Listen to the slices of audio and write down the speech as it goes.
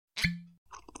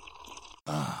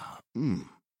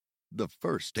The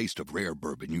first taste of rare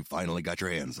bourbon you finally got your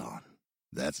hands on.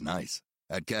 That's nice.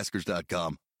 At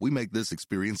Caskers.com, we make this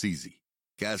experience easy.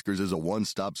 Caskers is a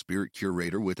one-stop spirit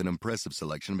curator with an impressive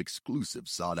selection of exclusive,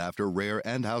 sought-after, rare,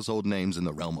 and household names in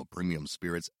the realm of premium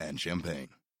spirits and champagne.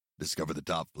 Discover the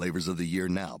top flavors of the year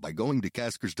now by going to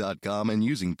Caskers.com and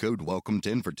using code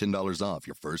WELCOME10 for $10 off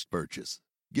your first purchase.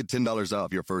 Get $10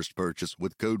 off your first purchase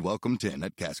with code WELCOME10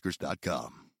 at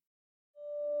Caskers.com.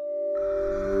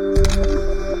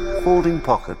 Folding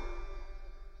pocket.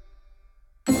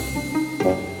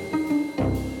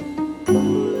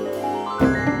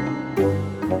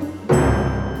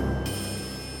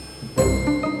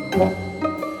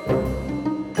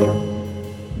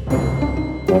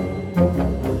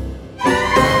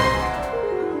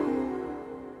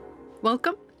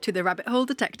 Welcome to The Rabbit Hole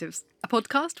Detectives, a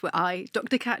podcast where I,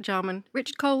 Dr. Kat Jarman,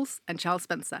 Richard Coles and Charles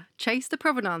Spencer chase the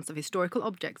provenance of historical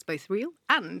objects, both real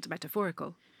and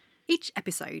metaphorical. Each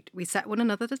episode, we set one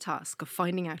another the task of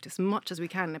finding out as much as we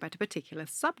can about a particular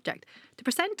subject to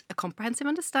present a comprehensive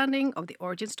understanding of the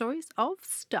origin stories of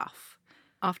stuff.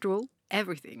 After all,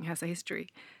 everything has a history.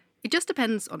 It just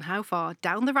depends on how far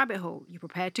down the rabbit hole you're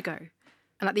prepared to go.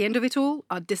 And at the end of it all,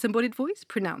 our disembodied voice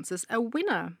pronounces a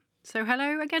winner. So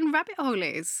hello again, rabbit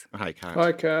holies. Hi, Kat.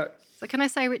 Hi, Kat. So can I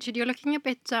say, Richard, you're looking a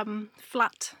bit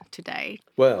flat today.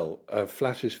 Well,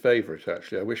 flat is favourite,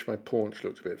 actually. I wish my paunch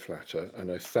looked a bit flatter,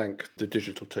 and I thank the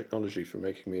digital technology for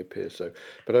making me appear so.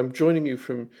 But I'm joining you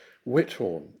from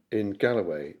Whithorn in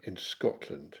Galloway in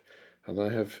Scotland, and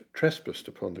I have trespassed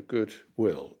upon the good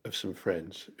will of some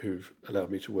friends who've allowed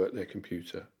me to work their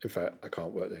computer. In fact, I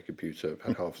can't work their computer. I've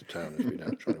had half the town has been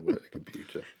out trying to work their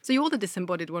computer. So you're the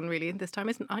disembodied one, really, this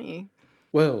time, aren't you?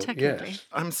 Well, Technically. yes.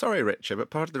 I'm sorry, Richard, but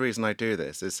part of the reason I do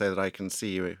this is so that I can see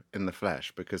you in the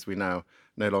flesh, because we now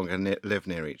no longer live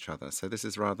near each other. So this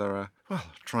is rather a,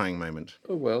 trying moment.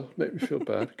 Oh, well, make me feel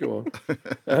bad. Go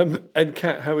on. And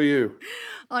Kat, how are you?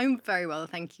 I'm very well,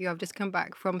 thank you. I've just come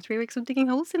back from 3 weeks of digging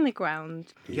holes in the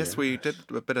ground. Yes, we did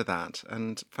a bit of that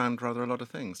and found rather a lot of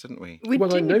things, didn't we? We Well,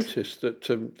 did. I noticed that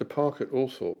the park at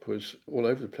Althorpe was all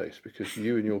over the place because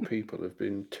you and your people have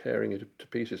been tearing it to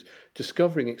pieces,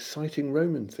 discovering exciting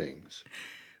Roman things.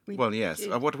 Well, yes.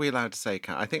 What are we allowed to say,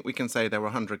 Kat? I think we can say there were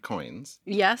 100 coins.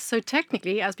 Yes, so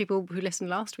technically, as people who listened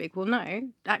last week will know,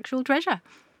 actual treasure.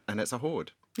 And it's a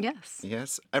hoard. Yes.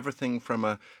 Yes, everything from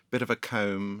a bit of a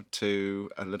comb to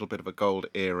a little bit of a gold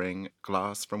earring,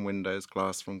 glass from windows,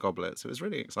 glass from goblets. It was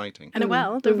really exciting. And a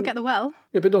well, don't forget the well.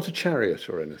 Yeah, but not a chariot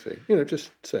or anything.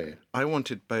 Just say it. I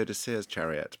wanted Boadicea's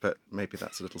chariot, but maybe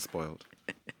that's a little spoiled.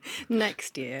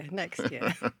 Next year.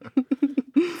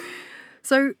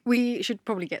 So we should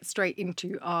probably get straight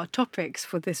into our topics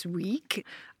for this week.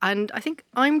 And I think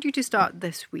I'm due to start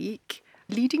this week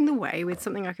leading the way with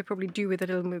something I could probably do with a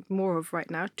little bit more of right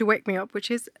now to wake me up,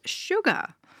 which is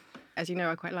sugar. As you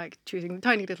know, I quite like choosing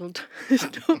tiny little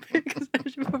topics. I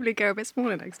should probably go a bit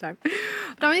smaller next time.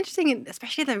 But I'm interested in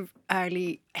especially the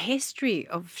early history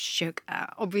of sugar.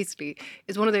 Obviously,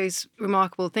 it's one of those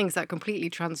remarkable things that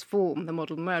completely transform the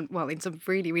modern world, well, in some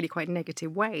really, really quite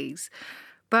negative ways.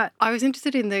 But I was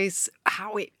interested in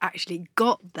how it actually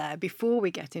got there before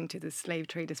we get into the slave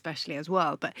trade especially as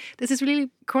well. But there's this really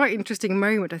quite interesting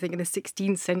moment, I think, in the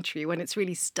 16th century when it's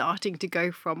really starting to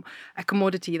go from a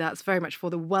commodity that's very much for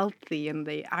the wealthy and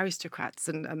the aristocrats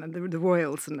and the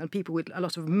royals and people with a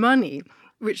lot of money,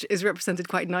 which is represented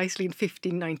quite nicely in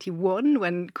 1591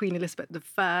 when Queen Elizabeth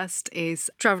I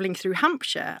is travelling through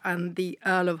Hampshire and the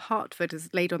Earl of Hertford has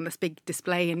laid on this big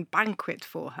display and banquet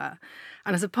for her.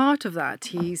 And as a part of that,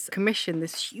 he's commissioned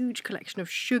this huge collection of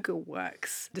sugar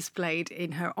works displayed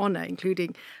in her honour,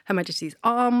 including Her Majesty's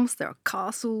arms, there are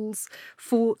castles,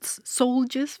 forts,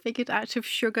 soldiers figured out of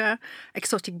sugar,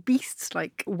 exotic beasts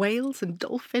like whales and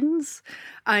dolphins.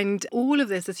 And all of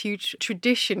this huge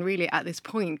tradition really at this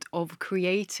point of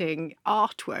creating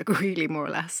artwork, really more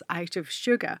or less, out of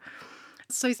sugar.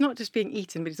 So it's not just being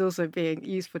eaten, but it's also being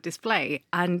used for display.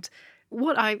 And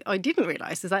what I didn't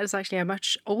realise is that it's actually a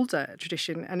much older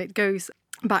tradition, and it goes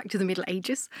back to the Middle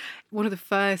Ages. One of the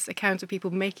first accounts of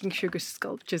people making sugar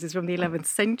sculptures is from the 11th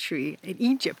century. In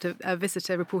Egypt, a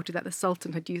visitor reported that the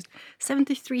Sultan had used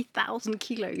 73,000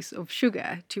 kilos of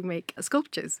sugar to make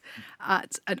sculptures.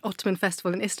 At an Ottoman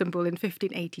festival in Istanbul in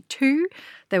 1582,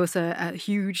 there was a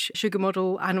huge sugar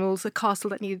model animals, a castle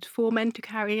that needed 4 men to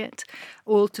carry it,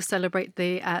 all to celebrate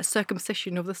the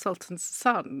circumcision of the Sultan's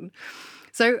son.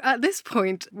 So at this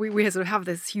point, we sort of have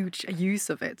this huge use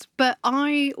of it. But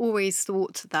I always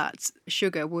thought that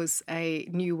sugar was a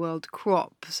New World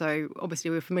crop. So obviously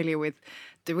we're familiar with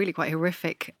the really quite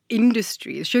horrific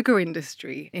industry, the sugar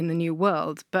industry in the New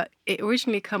World. But it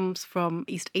originally comes from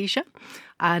East Asia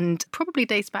and probably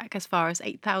dates back as far as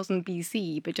 8000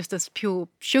 BC, but just as pure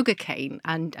sugarcane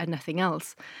and nothing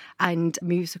else, and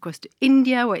moves across to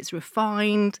India where it's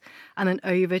refined, and then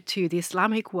over to the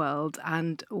Islamic world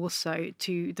and also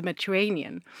to the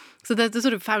Mediterranean. So the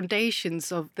sort of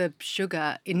foundations of the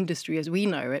sugar industry as we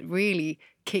know it really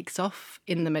kicks off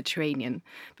in the Mediterranean.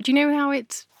 But do you know how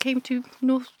it came to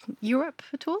North Europe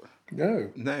at all?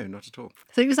 No. No, not at all.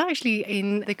 So it was actually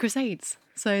in the Crusades.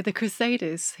 So the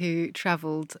Crusaders who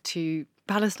travelled to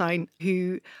Palestine,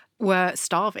 who were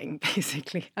starving,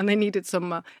 basically, and they needed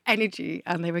some energy,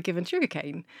 and they were given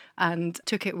sugarcane and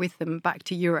took it with them back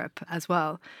to Europe as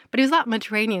well. But it was that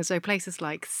Mediterranean, so places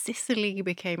like Sicily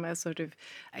became a sort of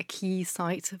a key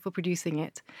site for producing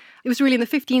it. It was really in the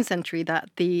 15th century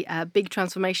that the big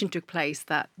transformation took place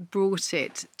that brought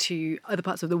it to other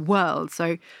parts of the world.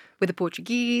 So with the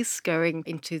Portuguese going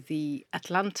into the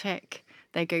Atlantic,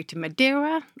 they go to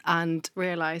Madeira and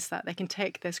realise that they can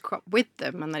take this crop with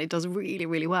them and that it does really,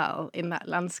 really well in that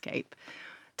landscape.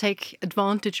 Take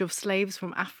advantage of slaves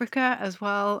from Africa as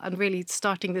well, and really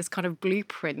starting this kind of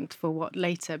blueprint for what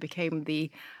later became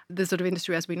the sort of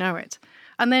industry as we know it.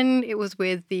 And then it was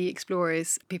with the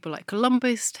explorers, people like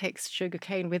Columbus takes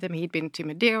sugarcane with him. He'd been to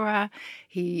Madeira.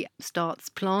 He starts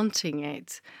planting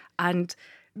it, and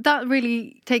that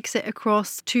really takes it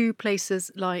across to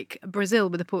places like Brazil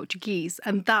with the Portuguese,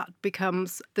 and that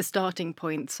becomes the starting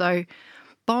point. So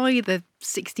by the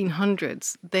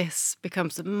 1600s, this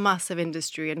becomes a massive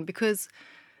industry, and because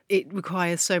it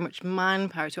requires so much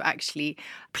manpower to actually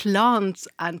plant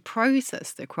and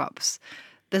process the crops,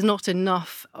 there's not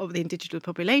enough of the indigenous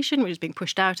population, which is being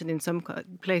pushed out and in some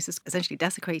places essentially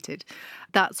desecrated.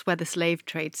 That's where the slave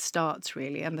trade starts,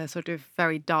 really, and the sort of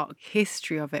very dark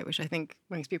history of it, which I think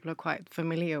most people are quite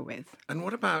familiar with. And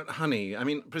what about honey? I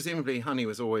mean, presumably honey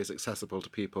was always accessible to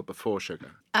people before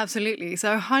sugar. Absolutely.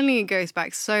 So honey goes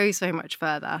back so much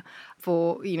further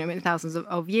for, many thousands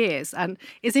of years. And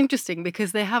it's interesting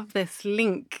because they have this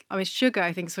link. I mean, sugar,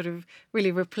 I think, sort of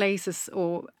really replaces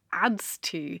or adds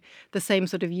to the same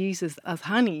sort of uses as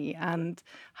honey, and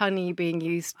honey being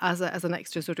used as an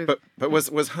extra sort of... But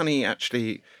was honey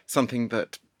actually something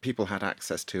that people had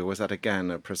access to, or was that again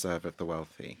a preserve of the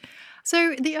wealthy?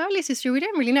 So the earliest history, we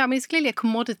don't really know. I mean, it's clearly a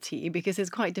commodity because it's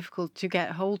quite difficult to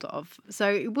get hold of.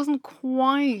 So it wasn't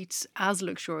quite as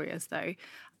luxurious, though.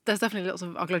 There's definitely lots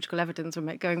of archaeological evidence from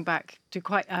it going back to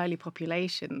quite early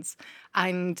populations,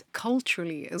 and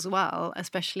culturally as well,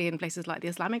 especially in places like the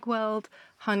Islamic world,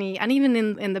 honey, and even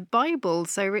in the Bible,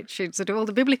 so Richard, sort of all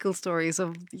the biblical stories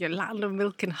of land of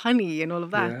milk and honey and all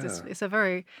of that. Yeah. It's a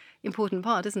very important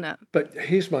part, isn't it? But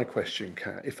here's my question,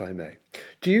 Kat, if I may.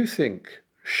 Do you think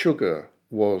sugar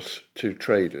was to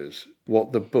traders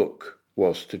what the book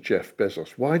was to Jeff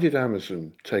Bezos? Why did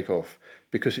Amazon take off?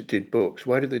 Because it did books.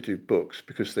 Why did they do books?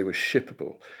 Because they were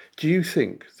shippable. Do you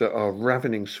think that our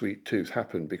ravening sweet tooth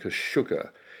happened because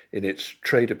sugar in its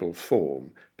tradable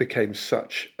form became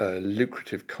such a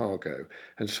lucrative cargo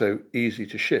and so easy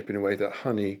to ship in a way that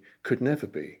honey could never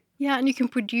be? Yeah, and you can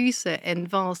produce it in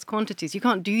vast quantities. You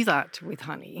can't do that with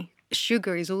honey.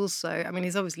 Sugar is also, I mean,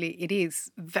 it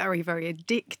is very, very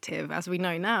addictive, as we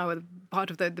know now. Part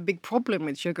of the big problem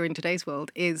with sugar in today's world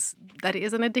is that it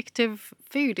is an addictive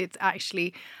food. It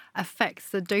actually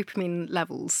affects the dopamine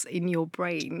levels in your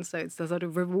brain. So it's the sort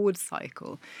of reward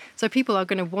cycle. So people are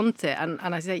going to want it. And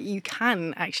I say you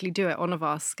can actually do it on a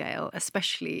vast scale,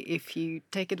 especially if you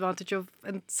take advantage of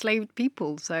enslaved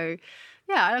people. So,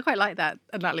 yeah, I quite like that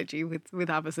analogy with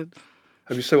Amazon.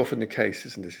 I mean, so often the case,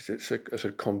 isn't it? It's a sort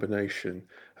of combination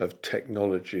of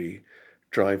technology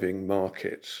driving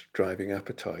markets, driving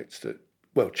appetites that,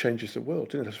 well, changes the world,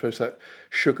 didn't it? I suppose that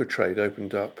sugar trade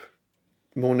opened up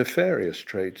more nefarious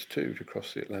trades too to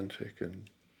cross the Atlantic and...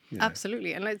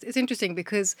 Absolutely. And it's interesting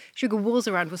because sugar was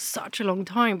around for such a long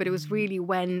time, but it was really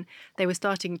when they were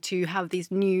starting to have these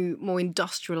new, more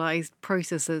industrialized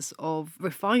processes of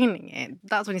refining it.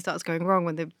 That's when it starts going wrong,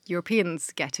 when the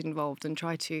Europeans get involved and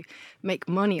try to make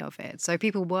money of it. So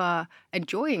people were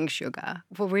enjoying sugar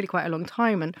for really quite a long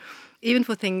time. And even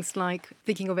for things like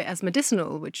thinking of it as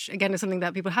medicinal, which again is something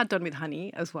that people had done with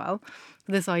honey as well.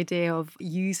 This idea of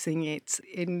using it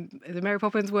in the Mary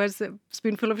Poppins words, a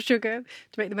spoonful of sugar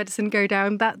to make the medicine go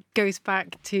down. That goes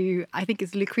back to, I think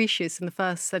it's Lucretius in the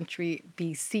 1st century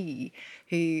BC,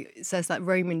 who says that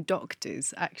Roman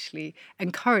doctors actually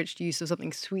encouraged use of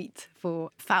something sweet for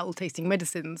foul-tasting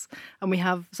medicines. And we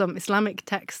have some Islamic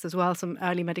texts as well, some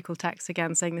early medical texts,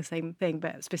 again, saying the same thing,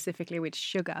 but specifically with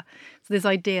sugar. So this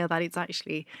idea that it's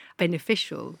actually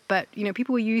beneficial. But,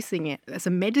 people were using it as a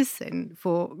medicine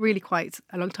for really quite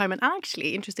a long time. And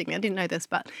actually, interestingly, I didn't know this,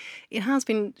 but it has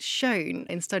been shown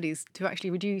in studies to actually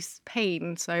reduce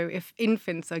pain. So if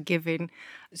infants are given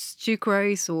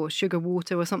sucrose or sugar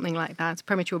water or something like that,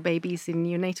 premature babies in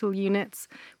neonatal units,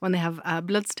 when they have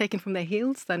bloods taken from their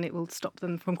heels, then it will stop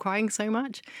them from crying so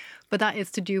much. But that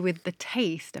is to do with the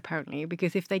taste, apparently,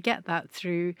 because if they get that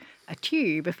through a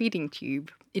tube, a feeding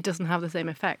tube, it doesn't have the same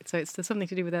effect. So it's something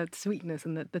to do with the sweetness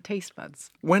and the taste buds.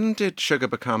 When did sugar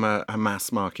become a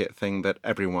mass market thing that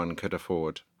everyone could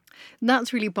afford?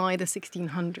 That's really by the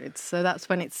 1600s. So that's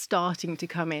when it's starting to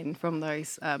come in from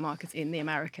those markets in the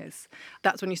Americas.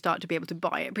 That's when you start to be able to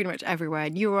buy it pretty much everywhere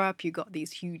in Europe. You got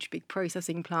these huge, big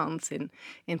processing plants in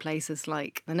places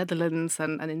like the Netherlands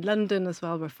and in London as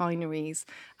well, refineries.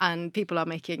 And people are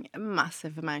making a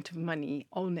massive amount of money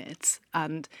on it.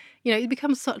 And, it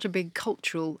becomes such a big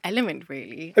cultural element,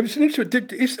 really.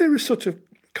 Is there a sort of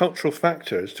cultural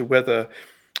factor as to whether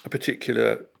a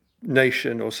particular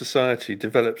nation or society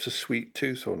develops a sweet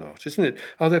tooth or not, isn't it?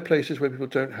 Are there places where people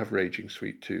don't have raging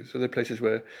sweet tooth? Are there places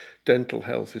where dental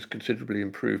health is considerably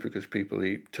improved because people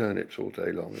eat turnips all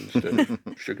day long instead of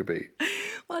sugar beet?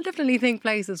 Well, I definitely think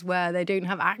places where they don't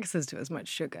have access to as much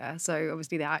sugar. So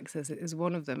obviously the access is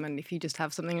one of them. And if you just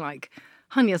have something like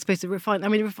honey, as opposed to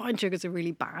refined sugar is a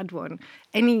really bad one.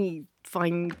 Any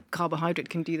fine carbohydrate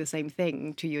can do the same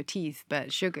thing to your teeth,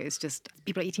 but sugar is just,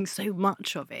 people are eating so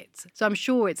much of it. So I'm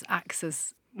sure it's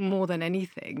access more than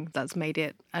anything that's made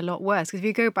it a lot worse. Because if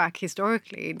you go back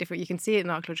historically, you can see it in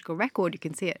archaeological record, you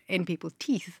can see it in people's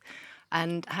teeth,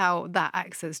 and how that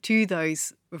access to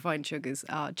those refined sugars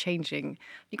are changing.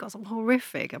 You've got some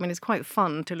horrific, it's quite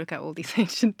fun to look at all these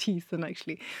ancient teeth and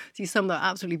actually see some that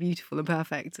are absolutely beautiful and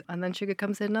perfect, and then sugar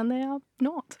comes in and they are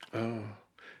not. Oh.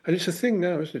 And it's a thing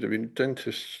now, isn't it?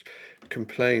 Dentists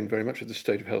complain very much of the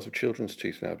state of health of children's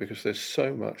teeth now because there's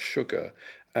so much sugar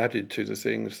added to the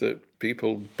things that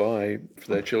people buy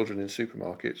for their children in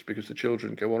supermarkets because the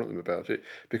children go on at them about it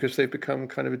because they've become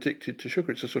kind of addicted to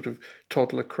sugar. It's a sort of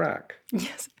toddler crack.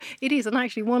 Yes, it is. And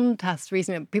actually one test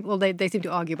recently, people, they seem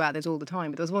to argue about this all the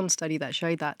time, but there was one study that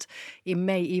showed that it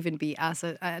may even be as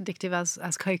addictive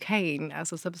as cocaine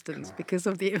as a substance because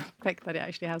of the effect that it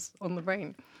actually has on the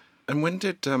brain. And when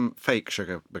did fake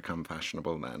sugar become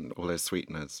fashionable then, all those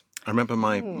sweeteners? I remember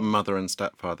my mother and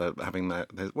stepfather having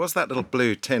what's that little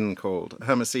blue tin called?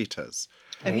 Hermositas.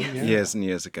 Years and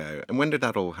years ago. And when did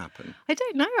that all happen? I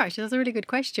don't know, actually. That's a really good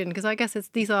question, because I guess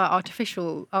these are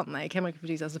artificial, aren't they, chemically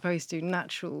produced as opposed to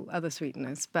natural other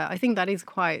sweeteners. But I think that is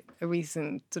quite a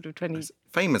recent sort of 20...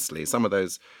 Famously, some of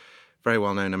those very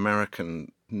well-known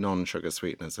American non-sugar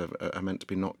sweeteners are meant to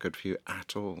be not good for you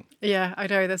at all. Yeah, I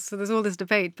know. There's all this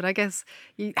debate, but I guess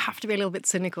you have to be a little bit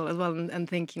cynical as well and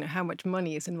think, how much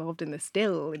money is involved in this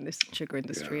sugar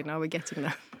industry, and are we getting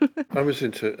that? I was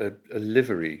into a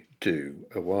livery do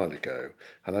a while ago,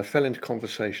 and I fell into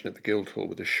conversation at the Guildhall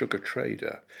with a sugar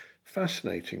trader.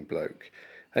 Fascinating bloke.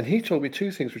 And he told me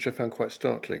two things which I found quite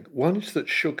startling. One is that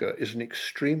sugar is an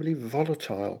extremely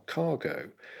volatile cargo.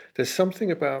 There's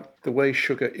something about the way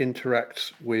sugar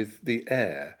interacts with the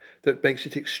air that makes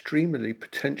it extremely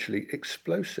potentially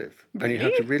explosive. Really? And you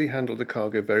have to really handle the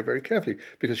cargo very, very carefully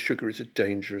because sugar is a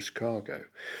dangerous cargo.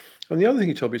 And the other thing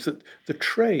he told me is that the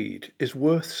trade is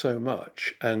worth so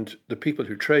much and the people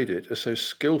who trade it are so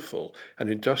skillful and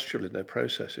industrial in their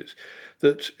processes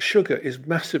that sugar is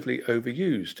massively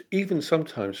overused, even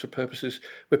sometimes for purposes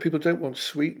where people don't want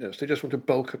sweetness, they just want to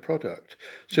bulk a product.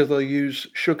 So they'll use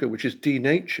sugar which is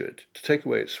denatured to take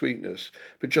away its sweetness,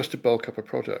 but just to bulk up a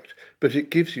product. But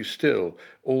it gives you still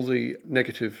all the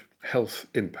negative health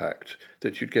impact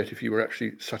that you'd get if you were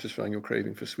actually satisfying your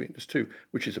craving for sweetness too,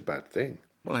 which is a bad thing.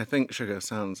 Well, I think sugar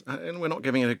sounds, and we're not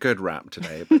giving it a good rap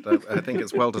today, but I think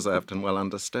it's well-deserved and well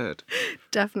understood.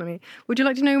 Definitely. Would you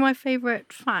like to know my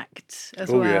favourite fact as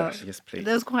well? Yes. Yes, please.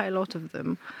 There's quite a lot of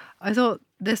them. I thought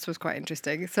this was quite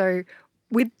interesting. So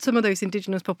with some of those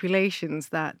indigenous populations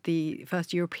that the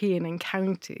first European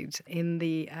encountered in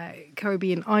the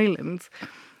Caribbean islands,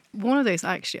 one of those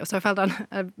actually, so I fell down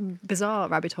a bizarre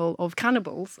rabbit hole of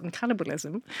cannibals and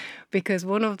cannibalism, because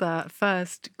one of the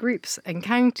first groups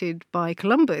encountered by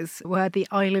Columbus were the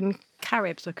island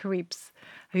Caribs or Caribs.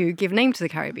 who give name to the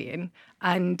Caribbean,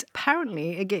 and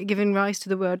apparently given rise to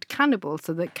the word cannibal.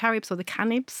 So the Caribs or the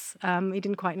Cannibs, he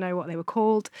didn't quite know what they were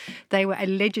called. They were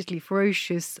allegedly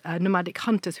ferocious nomadic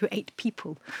hunters who ate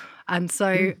people. And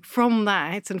so from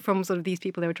that, and from sort of these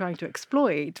people they were trying to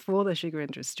exploit for the sugar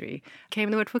industry, came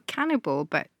the word for cannibal.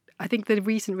 But I think the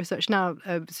recent research now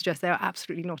suggests they are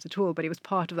absolutely not at all, but it was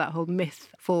part of that whole myth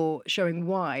for showing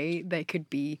why they could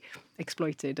be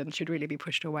exploited and should really be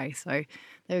pushed away. So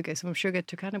there we go, from sugar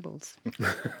to cannibals.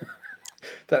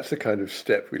 That's the kind of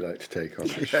step we like to take on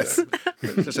this Yes,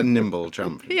 show. just a nimble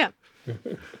jump. Yeah.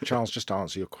 Charles, just to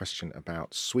answer your question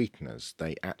about sweeteners,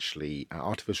 they actually,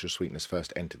 artificial sweeteners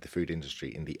first entered the food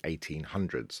industry in the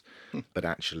 1800s, but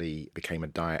actually became a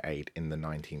diet aid in the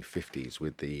 1950s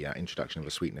with the introduction of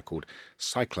a sweetener called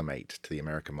cyclamate to the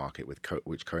American market,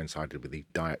 which coincided with the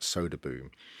diet soda boom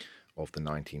of the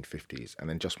 1950s. And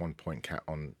then just one point, Kat,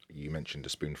 on you mentioned A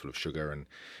Spoonful of Sugar and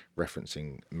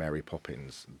referencing Mary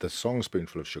Poppins. The song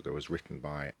Spoonful of Sugar was written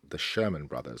by the Sherman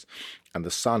Brothers, and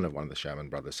the son of one of the Sherman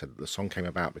Brothers said that the song came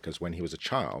about because when he was a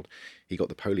child, he got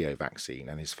the polio vaccine,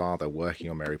 and his father, working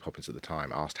on Mary Poppins at the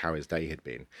time, asked how his day had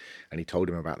been, and he told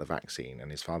him about the vaccine,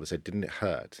 and his father said, "Didn't it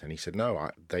hurt?" And he said, "No,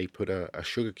 they put a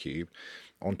sugar cube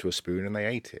onto a spoon and they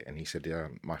ate it." And he said,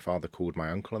 my father called my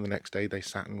uncle, and the next day they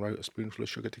sat and wrote A Spoonful of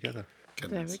Sugar together.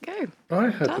 Goodness. There we go. I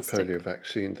had Fantastic. the polio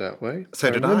vaccine that way.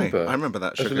 So did I. I remember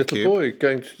that as sugar a little cube. boy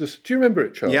going to this. Do you remember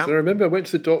it, Charles? Yeah. And I remember I went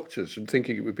to the doctors and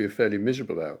thinking it would be a fairly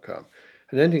miserable outcome,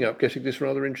 and ending up getting this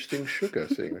rather interesting sugar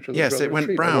thing. Which I thought Yes, was it rather a went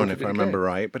treat. brown, wanted if it I remember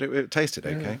again. right, but it tasted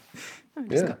okay. I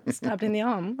just Yeah. got stabbed in the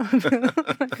arm. I feel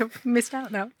like I've missed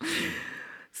out now.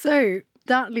 So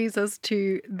that leads us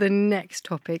to the next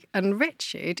topic. And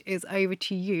Richard, is over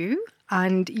to you.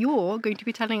 And you're going to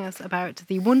be telling us about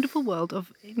the wonderful world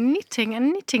of knitting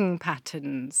and knitting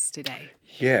patterns today.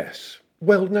 Yes.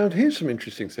 Well, now here's some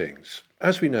interesting things.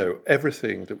 As we know,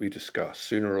 everything that we discuss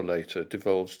sooner or later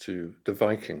devolves to the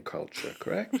Viking culture,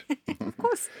 correct? Of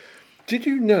course. Did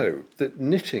you know that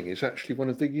knitting is actually one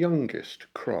of the youngest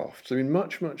crafts? I mean,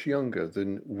 much, much younger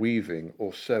than weaving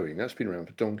or sewing. That's been around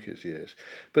for donkey's years.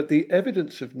 But the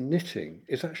evidence of knitting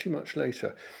is actually much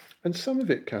later. And some of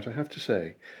it, Kat, I have to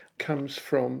say, comes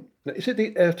from, is it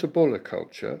the Ertebola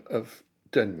culture of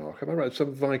Denmark? Am I right?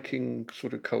 Some Viking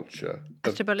sort of culture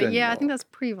of Denmark. Yeah, I think that's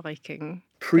pre-Viking.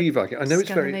 Pre-Viking. I know it's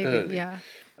very Scandinavian, early. yeah.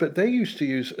 But they used to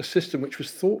use a system which was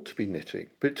thought to be knitting,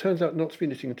 but it turns out not to be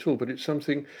knitting at all. But it's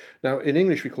something, now in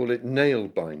English we call it nail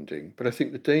binding, but I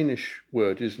think the Danish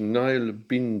word is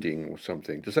nailbinding or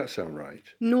something. Does that sound right?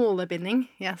 Nålebinding.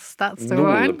 Yes, that's the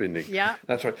one. Nålebinding. Yeah.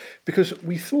 That's right. Because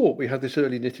we thought we had this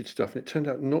early knitted stuff, and it turned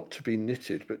out not to be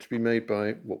knitted, but to be made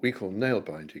by what we call nail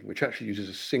binding, which actually uses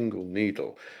a single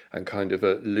needle and kind of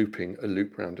looping a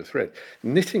loop round a thread.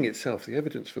 Knitting itself, the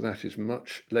evidence for that is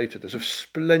much later. There's a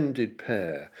splendid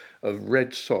pair of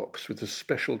red socks with a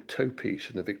special toe piece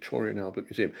in the Victorian Albert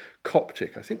Museum.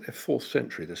 Coptic, I think they're 4th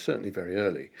century, they're certainly very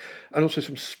early. And also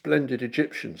some splendid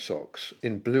Egyptian socks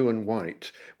in blue and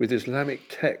white with Islamic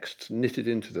texts knitted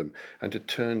into them and a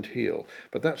turned heel.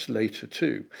 But that's later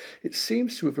too. It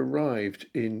seems to have arrived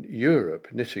in Europe,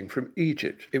 knitting, from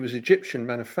Egypt. It was Egyptian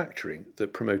manufacturing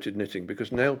that promoted knitting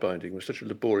because nail binding was such a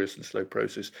laborious and slow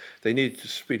process. They needed to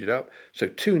speed it up. So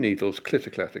 2 needles,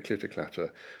 clitter,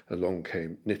 clatter, along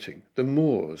came knitting. The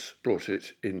Moors brought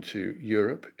it into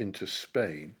Europe, into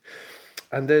Spain.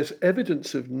 And there's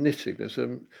evidence of knitting. There's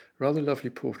a rather lovely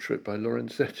portrait by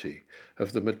Lorenzetti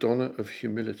of the Madonna of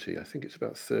Humility. I think it's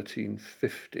about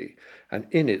 1350. And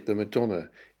in it, the Madonna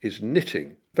is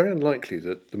knitting. Very unlikely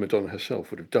that the Madonna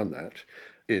herself would have done that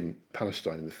in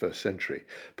Palestine in the 1st century.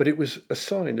 But it was a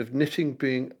sign of knitting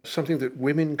being something that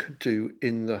women could do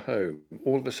in the home.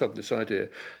 All of a sudden, this idea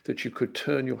that you could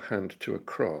turn your hand to a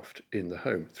craft in the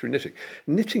home through knitting.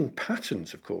 Knitting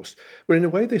patterns, of course, were in a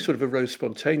way they sort of arose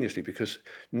spontaneously because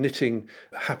knitting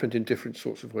happened in different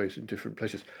sorts of ways in different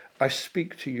places. I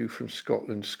speak to you from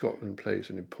Scotland. Scotland plays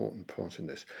an important part in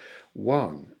this.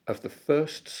 One of the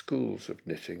first schools of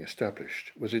knitting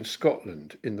established was in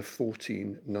Scotland in the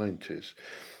 1490s.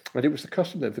 And it was the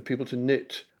custom then for people to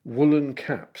knit woolen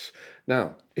caps.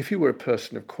 Now, if you were a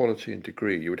person of quality and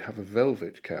degree, you would have a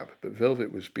velvet cap, but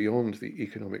velvet was beyond the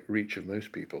economic reach of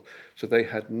most people. So they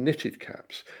had knitted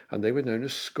caps, and they were known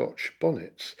as Scotch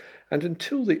bonnets. And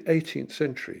until the 18th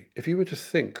century, if you were to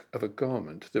think of a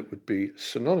garment that would be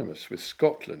synonymous with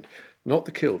Scotland, not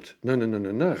the kilt, no,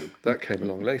 that came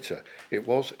along later. It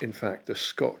was, in fact, the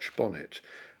Scotch bonnet.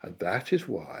 And that is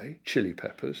why chili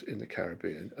peppers in the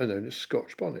Caribbean are known as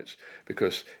Scotch bonnets,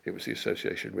 because it was the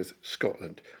association with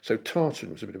Scotland. So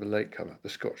tartan was a bit of a latecomer. The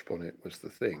Scotch bonnet was the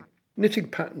thing. Knitting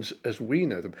patterns as we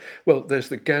know them. Well, there's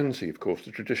the Gansey, of course,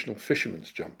 the traditional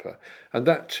fisherman's jumper, and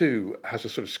that too has a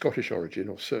sort of Scottish origin,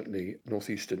 or certainly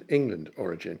northeastern England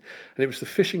origin. And it was the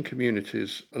fishing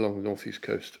communities along the northeast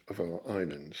coast of our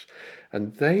islands,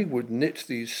 and they would knit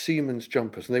these seamen's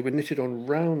jumpers, and they were knitted on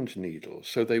round needles,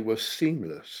 so they were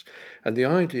seamless. And the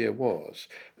idea was,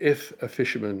 if a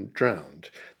fisherman drowned,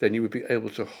 then you would be able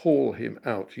to haul him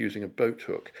out using a boat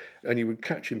hook, and you would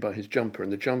catch him by his jumper,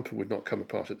 and the jumper would not come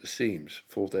apart at the seams,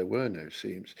 for there were no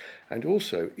seams. And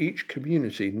also, each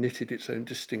community knitted its own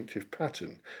distinctive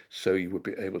pattern, so you would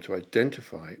be able to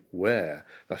identify where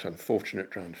that unfortunate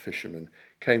drowned fisherman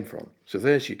came from. So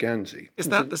there's your Gansey. Is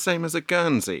that the same as a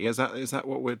Guernsey? Is that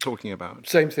what we're talking about?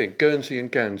 Same thing. Guernsey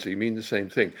and Gansey mean the same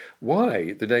thing.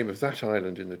 Why the name of that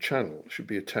island in the Channel should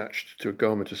be attached to a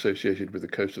garment associated with the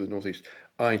coast of the northeast,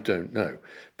 I don't know,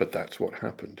 but that's what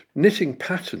happened. Knitting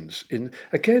patterns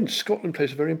again, Scotland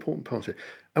plays a very important part here.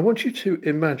 I want you to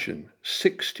imagine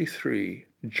 63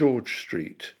 George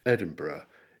Street, Edinburgh,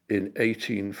 in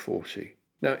 1840.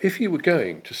 Now, if you were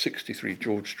going to 63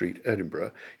 George Street,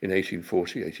 Edinburgh, in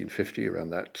 1840, 1850, around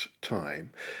that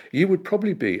time, you would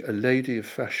probably be a lady of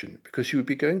fashion, because you would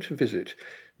be going to visit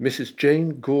Mrs.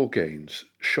 Jane Gorgain's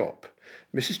shop.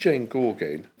 Mrs. Jane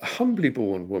Gorgain, a humbly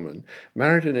born woman,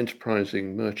 married an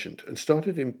enterprising merchant and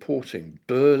started importing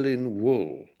Berlin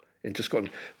wool into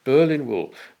Scotland. Berlin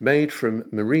wool, made from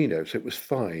merino, so it was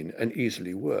fine and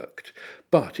easily worked.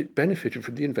 But it benefited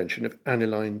from the invention of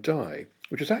aniline dye,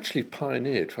 which was actually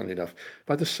pioneered, funnily enough,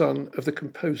 by the son of the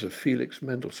composer Felix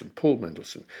Mendelssohn, Paul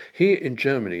Mendelssohn. He, in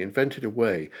Germany, invented a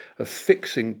way of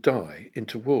fixing dye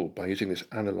into wool by using this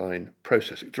aniline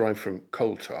process. It derived from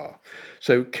coal tar.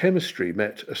 So chemistry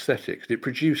met aesthetics. It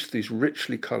produced these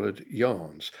richly coloured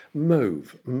yarns.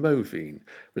 Movine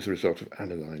was the result of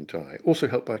aniline dye, also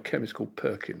helped by a chemist called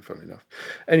Perkin, funnily enough.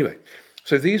 Anyway,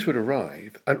 so these would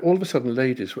arrive, and all of a sudden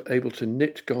ladies were able to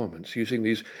knit garments using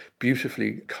these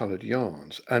beautifully coloured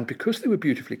yarns. And because they were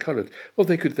beautifully coloured, well,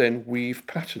 they could then weave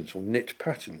patterns or knit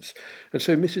patterns. And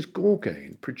so Mrs.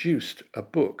 Gorgain produced a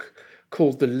book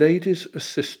called The Lady's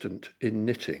Assistant in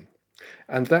Knitting.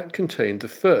 And that contained the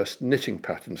first knitting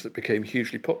patterns that became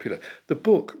hugely popular. The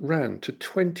book ran to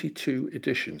 22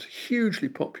 editions, hugely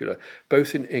popular,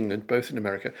 both in England, both in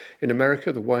America. In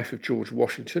America, the wife of George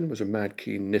Washington was a mad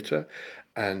keen knitter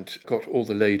and got all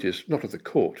the ladies, not of the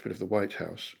court, but of the White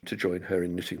House, to join her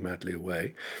in knitting madly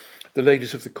away. The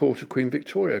ladies of the court of Queen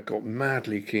Victoria got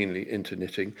madly keenly into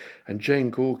knitting, and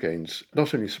Jane Gorgain's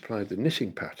not only supplied the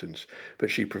knitting patterns,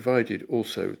 but she provided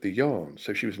also the yarn.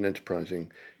 So she was an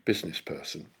enterprising business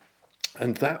person.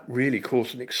 And that really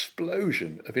caused an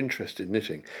explosion of interest in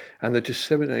knitting and the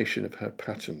dissemination of her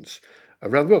patterns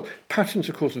around the world. Patterns,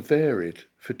 of course, varied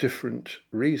for different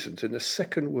reasons. In the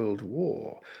Second World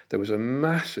War, there was a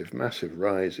massive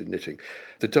rise in knitting.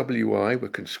 The WI were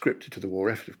conscripted to the war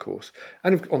effort, of course.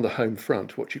 And on the home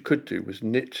front, what you could do was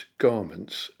knit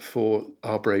garments for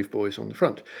our brave boys on the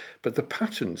front. But the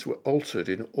patterns were altered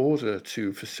in order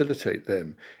to facilitate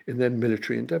them in their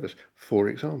military endeavours. For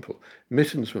example,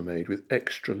 mittens were made with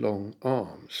extra long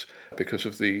arms because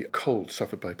of the cold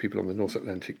suffered by people on the North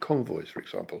Atlantic convoys, for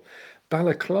example.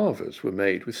 Balaclavas were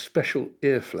made with special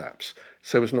ear flaps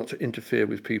so as not to interfere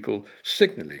with people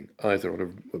signalling either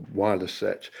on a wireless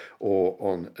set or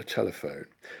on a telephone.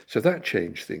 So that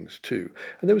changed things too.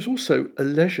 And there was also a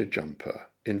leisure jumper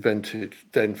invented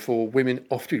then for women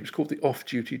off-duty. It was called the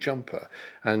off-duty jumper,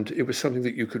 and it was something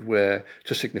that you could wear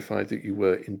to signify that you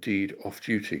were indeed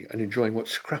off-duty and enjoying what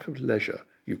scrap of leisure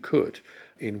you could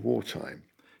in wartime.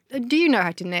 Do you know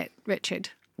how to knit, Richard?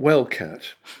 Well,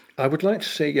 Kat, I would like to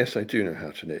say yes, I do know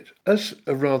how to knit. As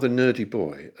a rather nerdy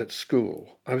boy at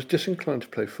school, I was disinclined to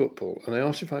play football, and I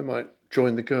asked if I might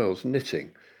join the girls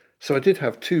knitting. So I did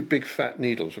have 2 big fat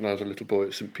needles when I was a little boy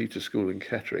at St. Peter's School in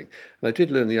Kettering, and I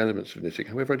did learn the elements of knitting.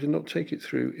 However, I did not take it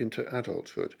through into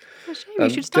adulthood. Oh, shame. You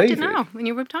should start it now, in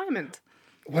your retirement.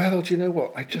 Well, do you know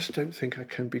what? I just don't think I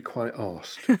can be quite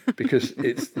arsed, because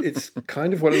it's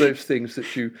kind of one of those things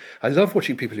that I love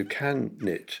watching people who can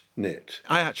knit.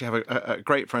 I actually have a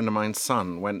great friend of mine's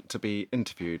son went to be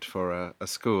interviewed for a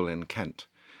school in Kent,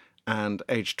 and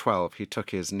aged 12, he took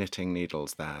his knitting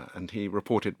needles there, and he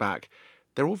reported back,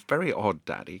 "They're all very odd,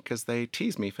 Daddy, because they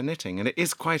tease me for knitting." And it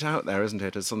is quite out there, isn't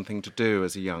it, as something to do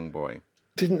as a young boy?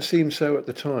 Didn't seem so at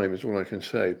the time, is all I can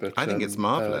say. But I think it's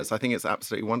marvellous. I think it's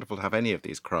absolutely wonderful to have any of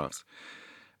these crafts.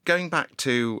 Going back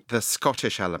to the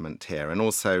Scottish element here, and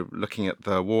also looking at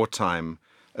the wartime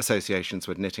associations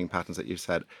with knitting patterns that you've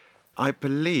said, I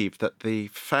believe that the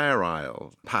Fair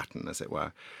Isle pattern, as it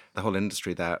were, the whole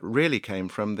industry there, really came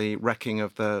from the wrecking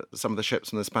of some of the ships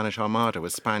from the Spanish Armada,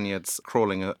 with Spaniards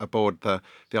crawling aboard the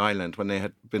island when they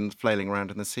had been flailing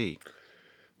around in the sea.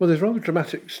 Well, there's a rather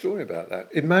dramatic story about that.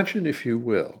 Imagine, if you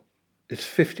will, it's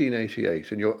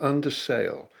 1588 and you're under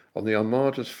sail on the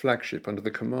Armada's flagship under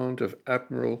the command of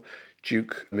Admiral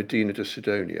Duke Medina de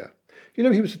Sidonia. You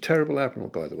know, he was a terrible admiral,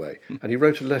 by the way, and he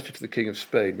wrote a letter to the King of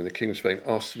Spain when the King of Spain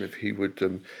asked him if he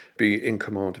would be in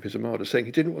command of his armada, saying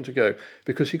he didn't want to go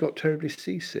because he got terribly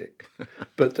seasick.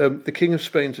 But the King of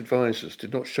Spain's advisors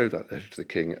did not show that letter to the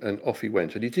king, and off he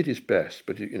went. And he did his best,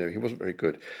 but he wasn't very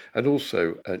good. And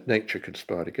also, nature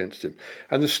conspired against him.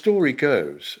 And the story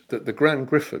goes that the Grand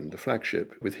Griffin, the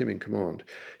flagship, with him in command,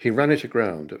 he ran it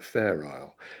aground at Fair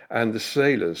Isle, and the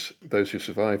sailors, those who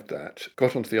survived that,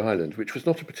 got onto the island, which was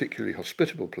not a particularly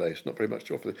hospitable place, not very much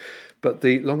to offer. But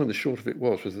the long and the short of it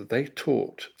was that they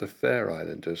taught the Fair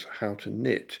Islanders how to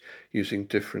knit using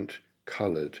different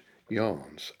coloured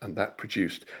yarns, and that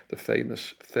produced the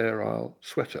famous Fair Isle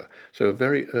sweater. So a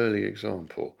very early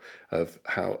example of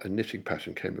how a knitting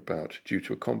pattern came about due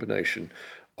to a combination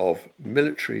of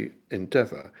military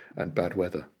endeavour and bad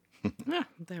weather. Ah,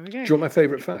 there we go. Do you want my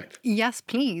favourite fact? Yes,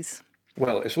 please.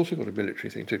 Well, it's also got a military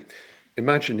thing too.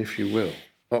 Imagine, if you will,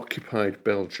 occupied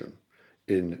Belgium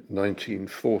in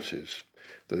 1940s.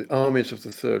 The armies of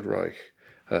the Third Reich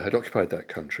had occupied that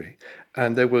country,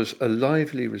 and there was a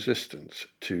lively resistance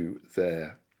to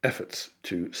their efforts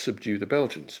to subdue the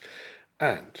Belgians.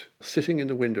 And sitting in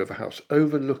the window of a house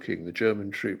overlooking the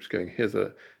German troops going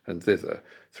hither and thither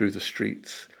through the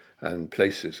streets and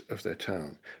places of their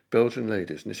town, Belgian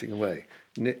ladies knitting away,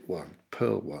 knit one,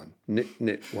 purl one,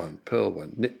 knit one, purl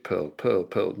one, knit, purl, purl,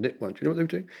 purl, knit one. Do you know what they were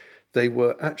doing? They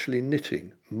were actually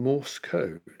knitting Morse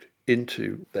code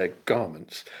into their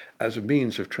garments as a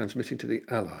means of transmitting to the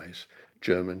Allies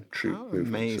German troop movements.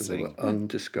 Amazing. And they were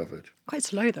undiscovered. Quite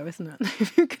slow, though, isn't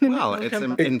it? Well, it's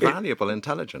invaluable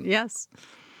intelligence. Yes.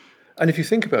 And if you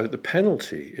think about it, the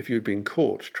penalty, if you'd been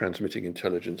caught transmitting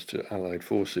intelligence to Allied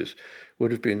forces,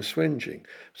 would have been swinging.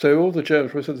 So all the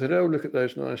Germans were said, oh, look at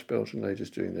those nice Belgian ladies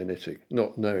doing their knitting,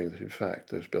 not knowing that, in fact,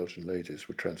 those Belgian ladies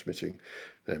were transmitting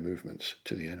their movements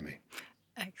to the enemy.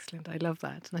 Excellent. I love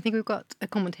that. And I think we've got a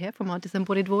comment here from our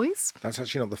disembodied voice. That's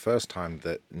actually not the first time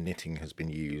that knitting has been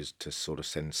used to sort of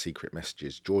send secret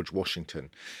messages. George Washington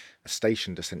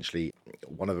stationed essentially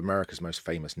one of America's most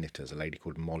famous knitters, a lady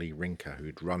called Molly Rinker,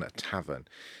 who'd run a tavern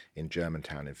in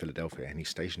Germantown in Philadelphia, and he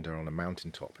stationed her on a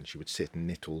mountaintop, and she would sit and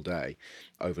knit all day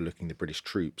overlooking the British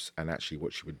troops. And actually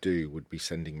what she would do would be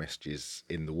sending messages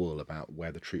in the wool about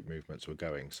where the troop movements were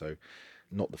going. So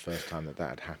not the first time that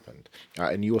had happened.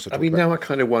 And you also talked about... now I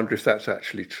kind of wonder if that's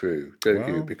actually true, don't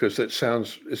you? Because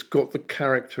it's got the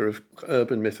character of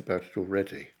urban myth about it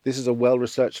already. This is a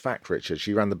well-researched fact, Richard.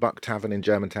 She ran the Buck Tavern in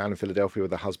Germantown in Philadelphia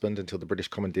with her husband until the British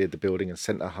commandeered the building and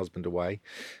sent her husband away.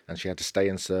 And she had to stay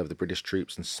and serve the British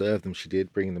troops, and serve them she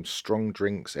did, bringing them strong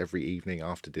drinks every evening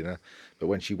after dinner. But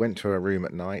when she went to her room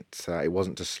at night, it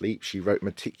wasn't to sleep. She wrote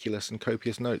meticulous and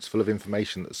copious notes full of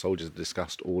information that soldiers had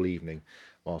discussed all evening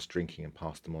whilst drinking, and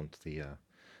passed them on to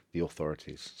the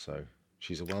authorities. So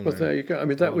she's a well-known... Well, there you go. I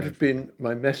mean, that would have been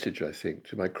my message, I think,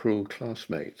 to my cruel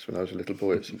classmates when I was a little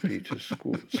boy at St. Peter's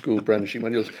school brandishing my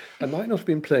needles. I might not have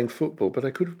been playing football, but I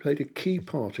could have played a key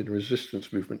part in a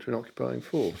resistance movement to an occupying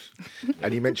force.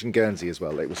 And you mentioned Guernsey as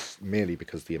well. It was merely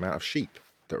because the amount of sheep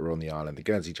that were on the island. The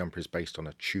Guernsey jumper is based on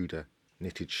a Tudor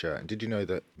knitted shirt. And did you know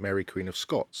that Mary Queen of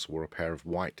Scots wore a pair of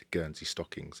white Guernsey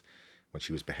stockings when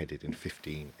she was beheaded in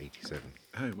 1587.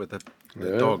 Oh, with the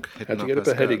dog hidden up her skirts. Had to get a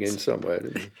beheading in somewhere,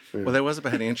 didn't you? Yeah. Well, there was a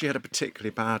beheading, and she had a particularly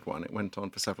bad one. It went on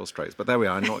for several strokes. But there we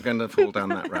are, I'm not going to fall down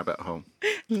that rabbit hole.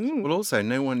 Well, also,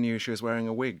 no one knew she was wearing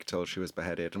a wig till she was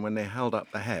beheaded, and when they held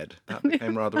up the head, that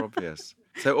became rather obvious.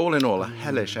 So all in all, a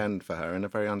hellish end for her, and a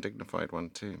very undignified one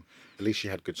too. At least she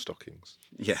had good stockings.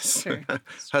 Yes.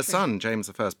 Her son, James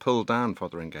I, pulled down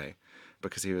Fotheringay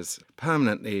because he was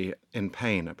permanently in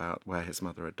pain about where his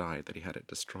mother had died, that he had it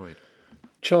destroyed.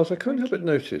 Charles, I can't help but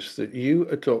notice that you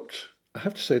adopt, I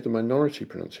have to say, the minority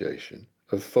pronunciation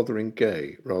of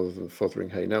Fotheringay rather than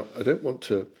Fotheringhay. Now, I don't want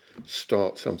to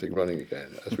start something running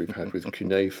again, as we've had with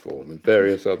cuneiform and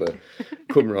various other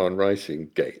Qumran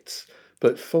writing gates,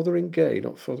 but Fotheringay,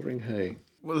 not Fotheringhay.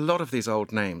 Well, a lot of these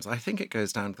old names, I think it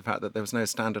goes down to the fact that there was no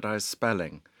standardised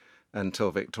spelling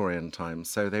until Victorian times,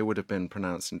 so they would have been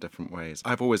pronounced in different ways.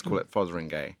 I've always called it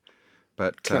Fotheringay.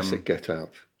 But classic get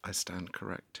out. I stand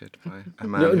corrected by a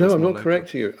man No, who's I'm more not local.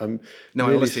 correcting you. I'm No, I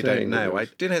merely honestly don't saying that know. there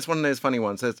was- Do you know, it's one of those funny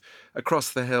ones. There's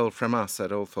across the hill from us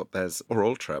at Althorpe, or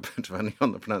Altrep, depending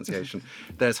on the pronunciation,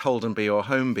 there's Holdenby or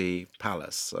Holmby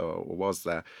Palace, or was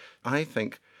there. I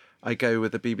think I go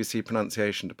with the BBC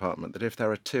pronunciation department that if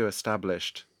there are two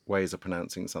established ways of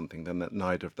pronouncing something, then that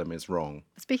neither of them is wrong.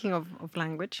 Speaking of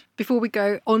language, before we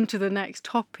go on to the next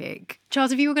topic,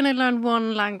 Charles, if you were going to learn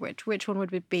one language, which one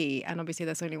would it be? And obviously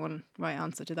there's only one right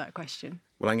answer to that question.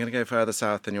 Well, I'm going to go further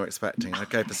south than you're expecting. I'd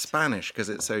go for Spanish because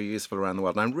it's so useful around the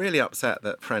world. And I'm really upset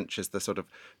that French is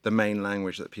the main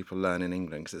language that people learn in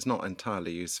England because it's not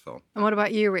entirely useful. And what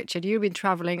about you, Richard? You've been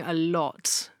travelling a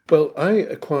lot. Well, I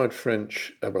acquired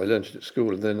French, I learned it at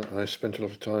school, and then I spent a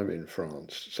lot of time in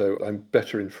France. So I'm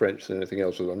better in French than anything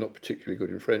else, although I'm not particularly good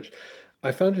in French.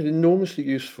 I found it enormously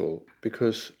useful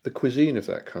because the cuisine of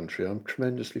that country I'm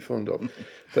tremendously fond of.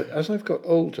 But as I've got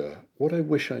older, what I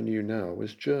wish I knew now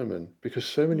was German, because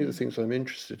so many of the things I'm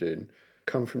interested in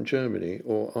come from Germany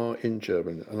or are in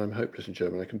German, and I'm hopeless in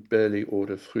German. I can barely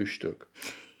order Frühstück.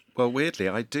 Well, weirdly,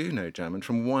 I do know German.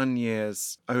 From 1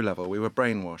 year's O-level, we were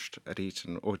brainwashed at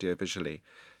Eton audiovisually,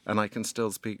 and I can still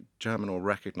speak German or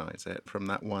recognise it from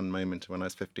that one moment when I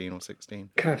was 15 or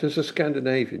 16. Kat, as a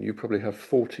Scandinavian, you probably have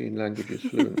 14 languages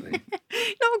fluently.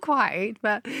 Not quite,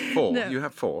 but... 4? No. You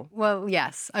have 4? Well,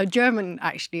 yes. German,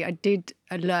 actually, I did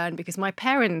learn because my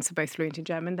parents are both fluent in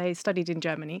German. They studied in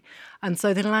Germany. And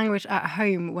so the language at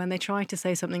home, when they tried to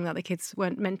say something that the kids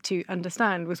weren't meant to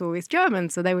understand, was always German.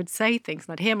 So they would say things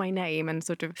and I'd hear my name and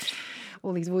sort of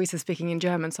all these voices speaking in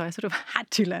German. So I sort of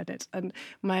had to learn it. And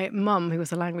my mum, who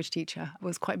was a language teacher,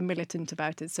 was quite militant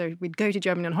about it. So we'd go to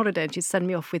Germany on holiday and she'd send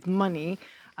me off with money.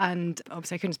 And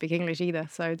obviously I couldn't speak English either.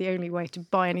 So the only way to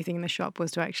buy anything in the shop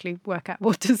was to actually work out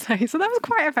what to say. So that was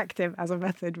quite effective as a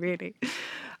method, really.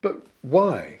 But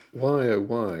why, oh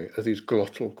why, are these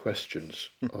glottal questions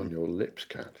on your lips,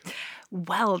 Kat?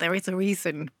 Well, there is a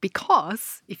reason.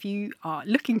 Because if you are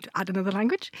looking to add another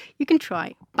language, you can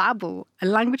try Babbel, a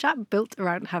language app built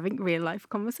around having real-life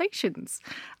conversations.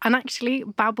 And actually,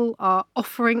 Babbel are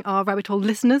offering our Rabbit Hole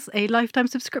listeners a lifetime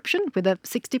subscription with a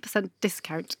 60%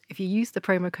 discount if you use the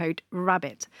promo code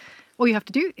RABBIT. All you have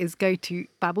to do is go to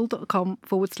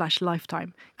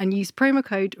babbel.com/lifetime and use promo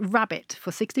code RABBIT for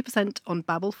 60% on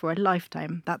Babbel for a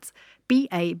lifetime. That's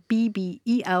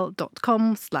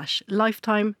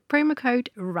babbel.com/lifetime, promo code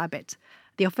RABBIT.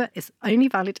 The offer is only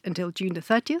valid until June the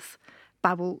 30th.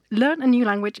 Babbel, learn a new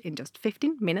language in just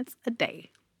 15 minutes a day.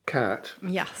 Kat,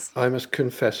 Yes. I must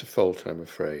confess a fault, I'm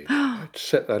afraid. I'd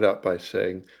set that up by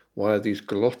saying, why are these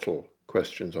glottal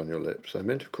questions on your lips? I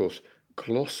meant, of course,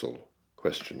 glossal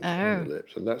questions on your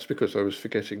lips. And that's because I was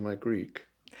forgetting my Greek.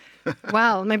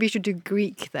 Well, maybe you should do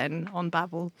Greek then on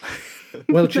Babbel.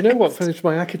 Well, do you know what? It's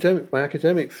my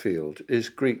academic field is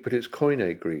Greek, but it's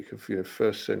Koine Greek of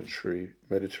first century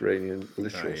Mediterranean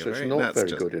literal. So it's not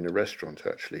very good in a restaurant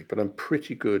actually, but I'm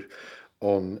pretty good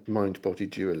on mind-body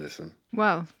dualism.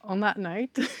 Well, on that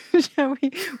note, shall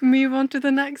we move on to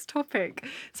the next topic?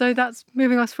 So that's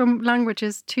moving us from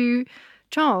languages to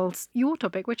Charles, your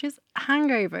topic, which is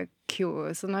hangover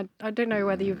cures. And I don't know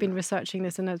whether you've been researching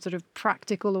this in a sort of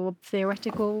practical or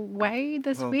theoretical way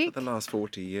this week. For the last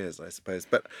 40 years, I suppose.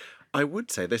 But I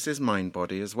would say this is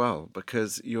mind-body as well,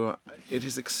 because it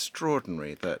is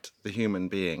extraordinary that the human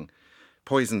being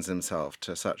poisons himself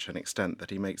to such an extent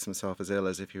that he makes himself as ill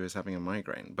as if he was having a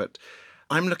migraine. But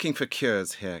I'm looking for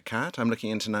cures here, Kat. I'm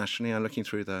looking internationally. I'm looking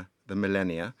through the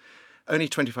millennia. Only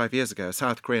 25 years ago, a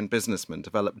South Korean businessman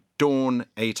developed Dawn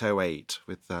 808,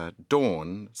 with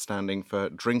Dawn standing for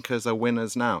drinkers are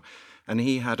winners now. And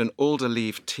he had an alder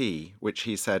leaf tea, which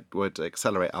he said would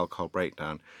accelerate alcohol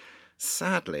breakdown.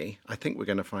 Sadly, I think we're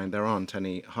going to find there aren't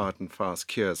any hard and fast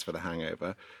cures for the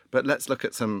hangover, but let's look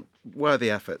at some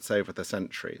worthy efforts over the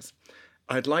centuries.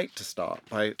 I'd like to start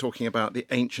by talking about the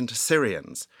ancient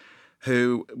Assyrians,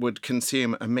 who would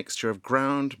consume a mixture of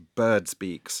ground birds'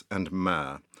 beaks and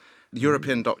myrrh.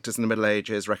 European doctors in the Middle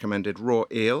Ages recommended raw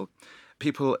eel.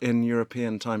 People in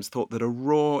European times thought that a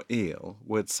raw eel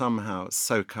would somehow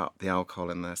soak up the alcohol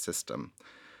in their system.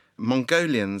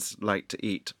 Mongolians liked to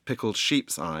eat pickled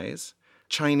sheep's eyes.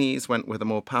 Chinese went with a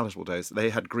more palatable dose. They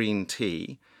had green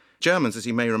tea. Germans, as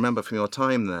you may remember from your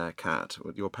time there, Kat,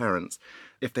 with your parents,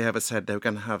 if they ever said they were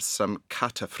going to have some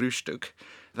Kater Frühstück,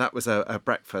 that was a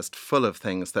breakfast full of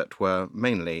things that were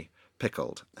mainly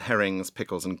pickled. Herrings,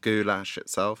 pickles and goulash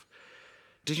itself.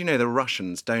 Did you know the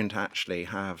Russians don't actually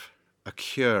have a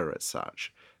cure as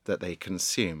such that they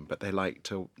consume, but they like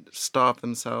to starve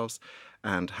themselves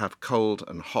and have cold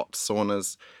and hot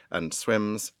saunas and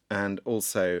swims and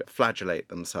also flagellate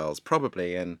themselves,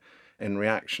 probably in in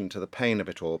reaction to the pain of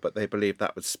it all, but they believed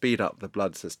that would speed up the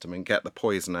blood system and get the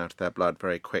poison out of their blood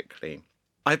very quickly.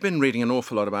 I've been reading an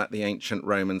awful lot about the ancient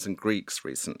Romans and Greeks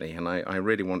recently, and I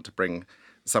really want to bring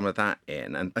some of that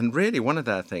in. And really one of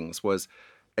their things was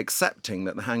accepting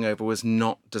that the hangover was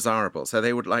not desirable. So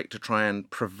they would like to try and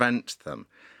prevent them.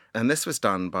 And this was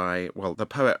done by, well, the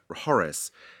poet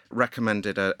Horace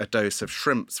recommended a dose of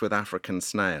shrimps with African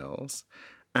snails.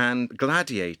 And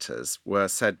gladiators were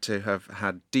said to have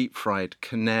had deep-fried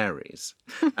canaries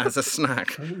as a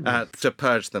snack to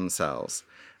purge themselves.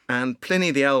 And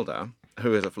Pliny the Elder,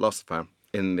 who is a philosopher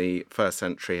in the 1st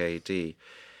century AD,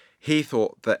 he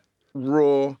thought that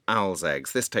raw owl's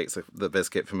eggs, this takes the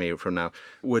biscuit for me from now,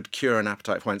 would cure an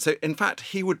appetite for wine. So, in fact,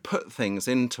 he would put things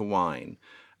into wine.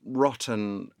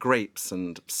 Rotten grapes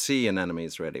and sea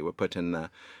anemones, really, were put in there.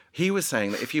 He was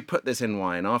saying that if you put this in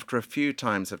wine, after a few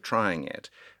times of trying it,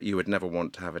 you would never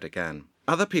want to have it again.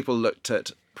 Other people looked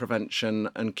at prevention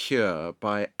and cure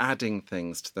by adding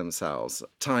things to themselves,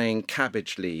 tying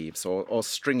cabbage leaves or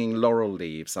stringing laurel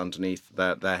leaves underneath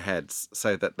their heads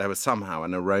so that there was somehow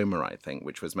an aroma, I think,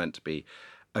 which was meant to be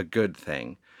a good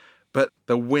thing. But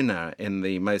the winner in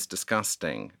the most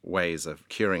disgusting ways of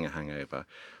curing a hangover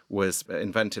was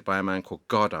invented by a man called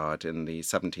Goddard in the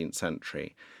 17th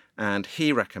century. And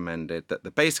he recommended that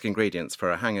the basic ingredients for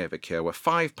a hangover cure were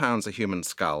 5 pounds of human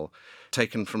skull,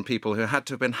 taken from people who had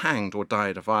to have been hanged or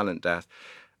died a violent death,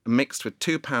 mixed with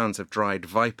 2 pounds of dried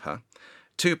viper,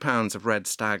 2 pounds of red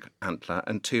stag antler,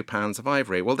 and 2 pounds of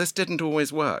ivory. Well, this didn't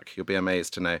always work, you'll be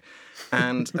amazed to know.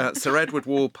 And Sir Edward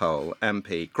Walpole,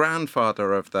 MP,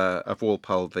 grandfather of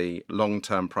Walpole, the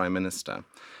long-term Prime Minister,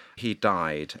 he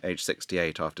died aged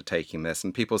 68 after taking this,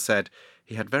 and people said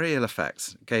he had very ill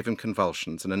effects, gave him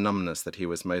convulsions and a numbness that he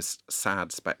was most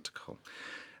sad spectacle.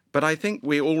 But I think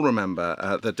we all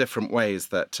remember the different ways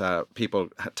that people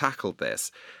had tackled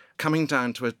this, coming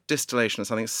down to a distillation of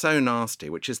something so nasty,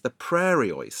 which is the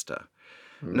prairie oyster.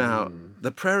 Now,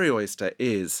 the prairie oyster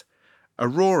is a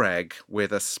raw egg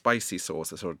with a spicy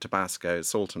sauce, a sort of Tabasco,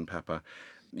 salt and pepper.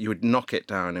 You would knock it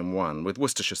down in one, with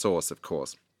Worcestershire sauce, of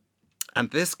course.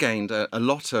 And this gained a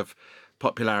lot of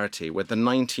popularity with the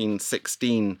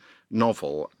 1916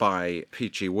 novel by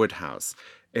P.G. Wodehouse,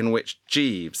 in which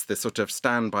Jeeves, this sort of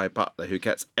Standby Butler who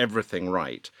gets everything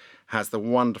right, has the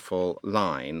wonderful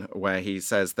line where he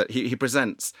says that he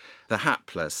presents the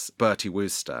hapless Bertie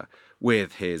Wooster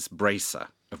with his bracer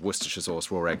of Worcestershire sauce,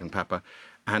 raw egg and pepper,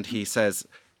 and he says,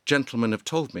 "Gentlemen have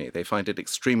told me they find it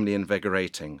extremely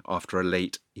invigorating after a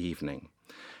late evening."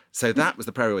 So that was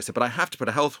the prairie oyster, but I have to put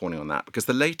a health warning on that because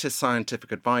the latest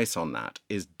scientific advice on that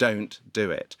is don't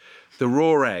do it. The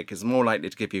raw egg is more likely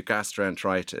to give you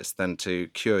gastroenteritis than to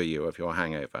cure you of your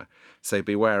hangover. So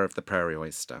beware of the prairie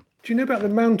oyster. Do you know about the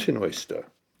mountain oyster?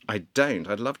 I don't.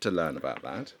 I'd love to learn about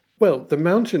that. Well, the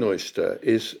mountain oyster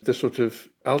is the sort of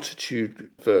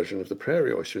altitude version of the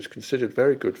prairie oyster. It's considered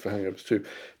very good for hangovers too.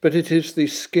 But it is the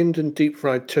skinned and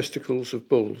deep-fried testicles of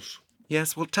bulls.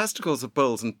 Yes, well, testicles of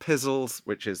bulls and pizzles,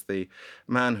 which is the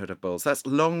manhood of bulls, that's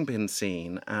long been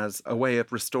seen as a way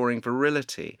of restoring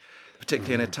virility,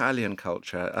 particularly in Italian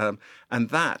culture. And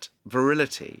that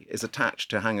virility is attached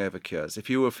to hangover cures. If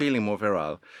you were feeling more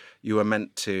virile, you were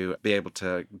meant to be able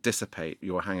to dissipate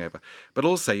your hangover. But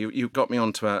also, you got me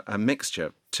onto a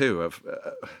mixture, too, of...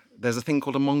 there's a thing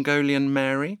called a Mongolian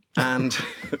Mary, and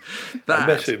that... I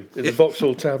met him in the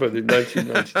Vauxhall Tavern in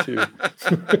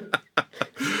 1992.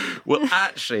 Well,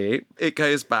 actually, it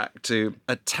goes back to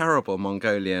a terrible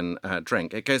Mongolian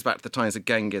drink. It goes back to the times of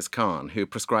Genghis Khan, who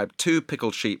prescribed 2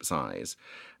 pickled sheep's eyes,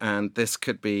 and this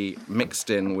could be mixed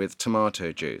in with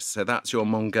tomato juice. So that's your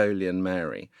Mongolian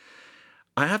Mary.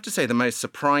 I have to say the most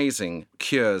surprising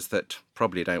cures that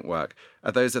probably don't work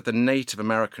are those of the Native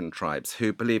American tribes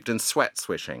who believed in sweat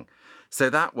swishing. So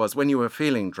that was when you were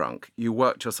feeling drunk, you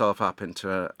worked yourself up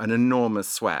into an enormous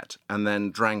sweat and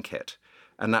then drank it.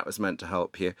 And that was meant to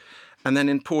help you. And then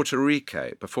in Puerto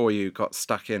Rico, before you got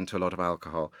stuck into a lot of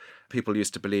alcohol, people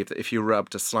used to believe that if you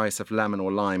rubbed a slice of lemon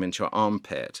or lime into your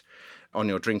armpit on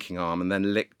your drinking arm and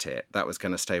then licked it, that was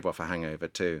going to stave off a hangover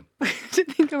too. I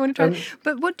don't think I want to try.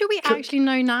 But what do we actually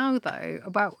know now, though,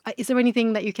 about... Is there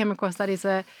anything that you came across that is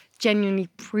a genuinely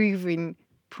proven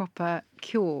proper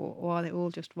cure, or are they all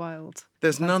just wild?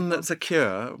 There's none that's a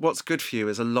cure. What's good for you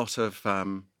is a lot of...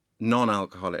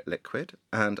 non-alcoholic liquid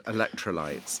and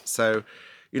electrolytes. So,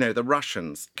 the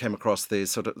Russians came across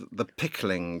these sort of the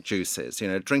pickling juices,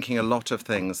 drinking a lot of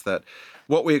things that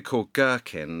what we call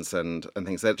gherkins and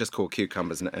things, they're just called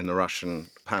cucumbers in the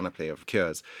Russian panoply of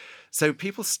cures. So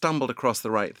people stumbled across the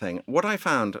right thing. What I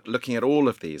found looking at all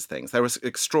of these things, there was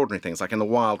extraordinary things, like in the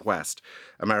Wild West,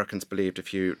 Americans believed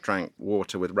if you drank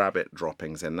water with rabbit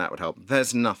droppings in, that would help.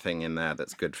 There's nothing in there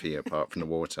that's good for you apart from the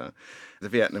water. The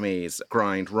Vietnamese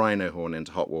grind rhino horn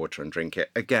into hot water and drink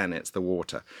it. Again, it's the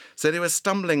water. So they were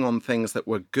stumbling on things that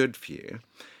were good for you.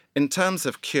 In terms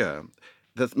of cure,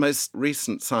 the most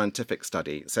recent scientific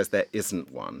study says there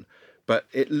isn't one. But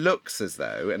it looks as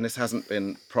though, and this hasn't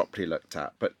been properly looked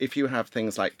at, but if you have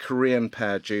things like Korean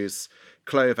pear juice,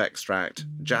 clove extract,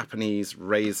 Japanese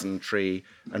raisin tree,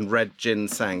 and red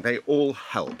ginseng, they all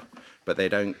help, but they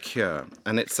don't cure.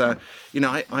 And it's, I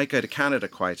go to Canada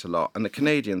quite a lot, and the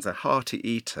Canadians are hearty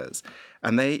eaters,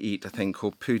 and they eat a thing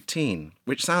called poutine,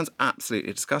 which sounds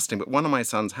absolutely disgusting, but one of my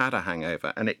sons had a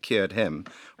hangover, and it cured him.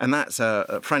 And that's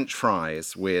French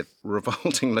fries with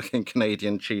revolting-looking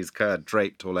Canadian cheese curd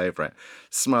draped all over it,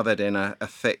 smothered in a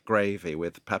thick gravy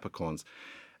with peppercorns.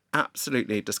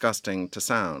 Absolutely disgusting to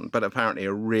sound, but apparently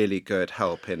a really good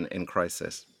help in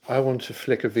crisis. I want to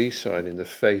flick a V sign in the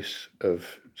face of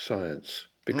science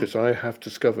because I have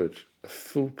discovered a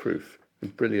foolproof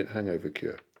and brilliant hangover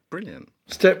cure. Brilliant.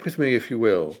 Step with me, if you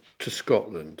will, to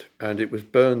Scotland. And it was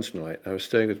Burns Night. I was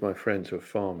staying with my friends who are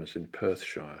farmers in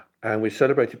Perthshire. And we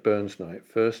celebrated Burns Night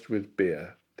first with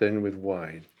beer, then with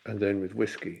wine, and then with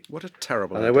whiskey. What a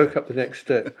terrible And idea. I woke up the next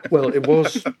day. Well, it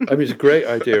was, it was a great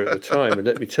idea at the time. And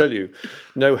let me tell you,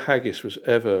 no haggis was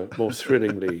ever more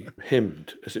thrillingly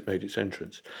hymned as it made its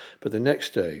entrance. But the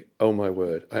next day, oh my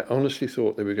word, I honestly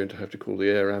thought they were going to have to call the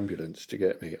air ambulance to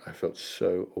get me. I felt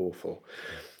so awful.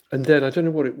 And then, I don't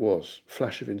know what it was,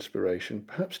 flash of inspiration,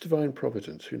 perhaps divine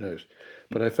providence, who knows.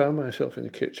 But I found myself in the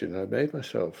kitchen and I made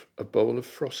myself a bowl of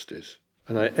Frosties.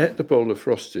 And I ate the bowl of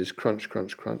Frosties, crunch,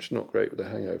 crunch, crunch, not great with a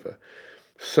hangover.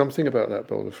 Something about that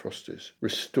bowl of Frosties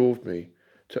restored me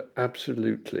to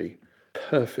absolutely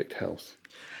perfect health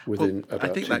within about 2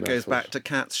 I think that goes mouthfuls. back to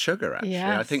Kat's sugar, actually.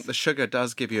 Yes. I think the sugar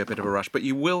does give you a bit of a rush, but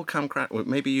you will come well,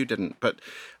 maybe you didn't, but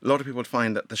a lot of people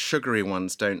find that the sugary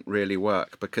ones don't really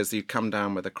work because you come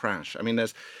down with a crash. I mean,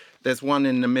 there's one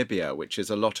in Namibia, which is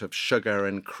a lot of sugar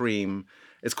and cream.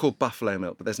 It's called buffalo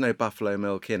milk, but there's no buffalo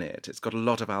milk in it. It's got a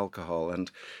lot of alcohol,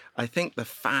 and I think the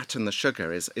fat and the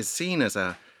sugar is seen as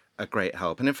a great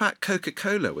help. And in fact,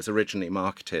 Coca-Cola was originally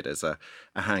marketed as a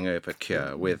hangover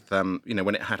cure with, when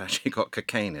it had actually got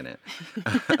cocaine in it,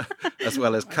 as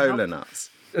well as cola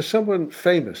nuts. As someone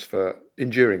famous for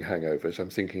enduring hangovers, I'm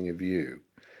thinking of you.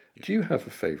 Do you have a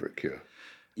favourite cure?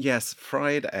 Yes,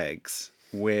 fried eggs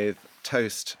with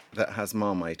toast that has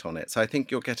Marmite on it. So I think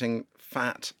you're getting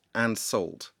fat and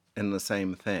salt in the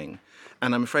same thing.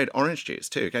 And I'm afraid orange juice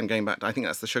too. Again, going back, I think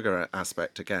that's the sugar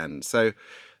aspect again. So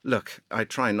look, I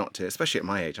try not to, especially at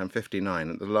my age. I'm 59,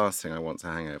 and the last thing I want is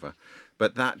a hangover.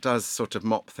 But that does sort of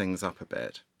mop things up a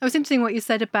bit. It was interesting what you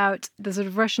said about the sort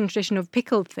of Russian tradition of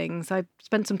pickled things. I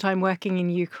spent some time working in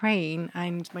Ukraine,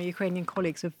 and my Ukrainian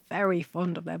colleagues are very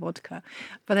fond of their vodka.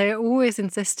 But they're always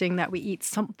insisting that we eat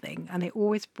something, and they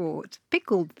always brought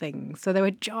pickled things. So there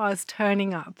were jars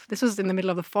turning up. This was in the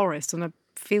middle of the forest on a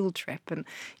field trip, and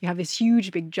you have these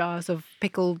huge big jars of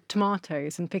pickled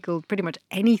tomatoes and pickled pretty much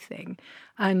anything.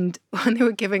 And when they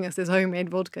were giving us this homemade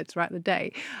vodka throughout the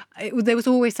day, there was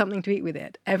always something to eat with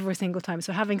it every single time.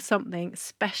 So having something,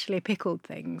 especially pickled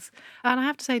things, and I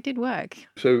have to say it did work.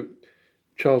 So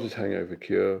Charles's hangover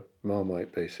cure,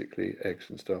 Marmite basically, eggs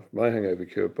and stuff. My hangover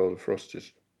cure, bowl of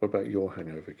Frosties. What about your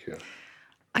hangover cure?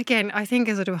 Again, I think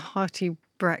a sort of hearty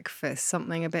breakfast,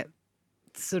 something a bit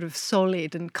sort of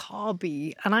solid and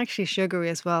carby and actually sugary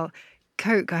as well.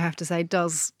 Coke, I have to say,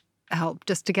 does help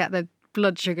just to get the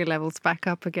blood sugar levels back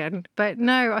up again. But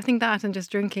no, I think that and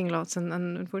just drinking lots and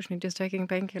unfortunately just taking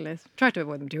painkillers. Try to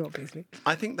avoid them too, obviously.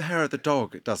 I think the hair of the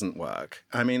dog doesn't work.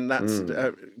 I mean, that's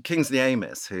Kingsley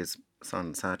Amis, whose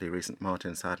son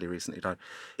Martin sadly recently died.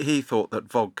 He thought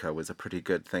that vodka was a pretty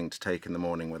good thing to take in the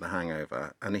morning with a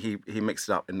hangover, and he mixed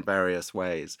it up in various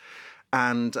ways.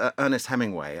 And Ernest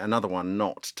Hemingway, another one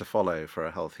not to follow for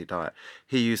a healthy diet,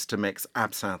 he used to mix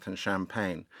absinthe and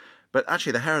champagne. But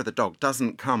actually, the hair of the dog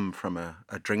doesn't come from a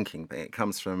drinking thing. It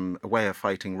comes from a way of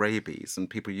fighting rabies. And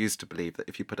people used to believe that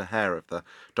if you put a hair of the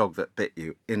dog that bit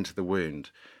you into the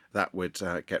wound, that would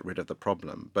get rid of the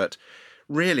problem. But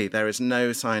really, there is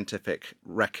no scientific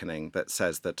reckoning that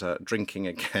says that drinking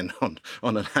again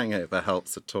on a hangover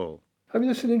helps at all. I mean,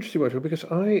 that's an interesting one, because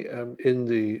I, in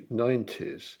the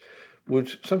 90s,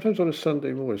 would sometimes on a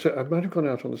Sunday morning, so I might have gone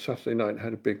out on the Saturday night and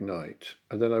had a big night,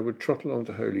 and then I would trot along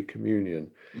to Holy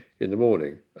Communion in the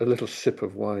morning, a little sip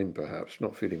of wine perhaps,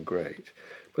 not feeling great.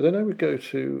 But then I would go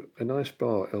to a nice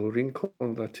bar, El Rincon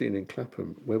Latin in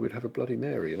Clapham, where we'd have a Bloody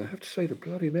Mary. And I have to say, the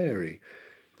Bloody Mary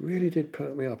Really did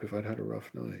perk me up if I'd had a rough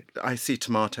night. I see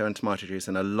tomato and tomato juice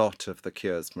in a lot of the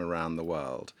cures from around the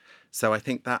world. So I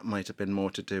think that might have been more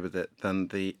to do with it than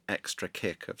the extra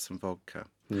kick of some vodka.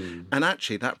 And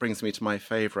actually, that brings me to my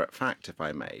favourite fact, if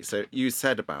I may. So you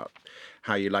said about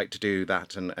how you like to do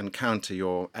that and counter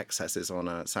your excesses on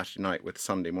a Saturday night with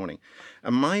Sunday morning.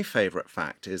 And my favourite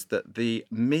fact is that the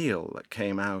meal that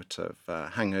came out of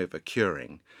hangover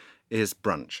curing is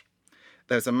brunch.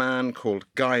 There's a man called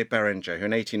Guy Beringer who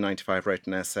in 1895 wrote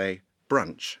an essay,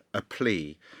 Brunch, a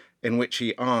Plea, in which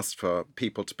he asked for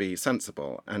people to be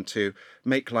sensible and to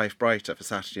make life brighter for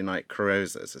Saturday night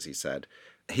carousers, as he said.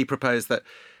 He proposed that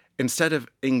instead of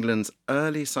England's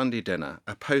early Sunday dinner,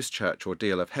 a post-church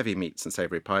ordeal of heavy meats and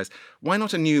savoury pies, why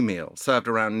not a new meal served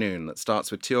around noon that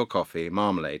starts with tea or coffee,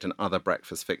 marmalade and other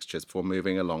breakfast fixtures before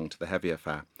moving along to the heavier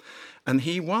fare? And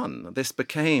he won. This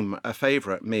became a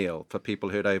favourite meal for people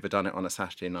who had overdone it on a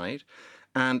Saturday night.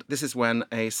 And this is when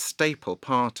a staple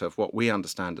part of what we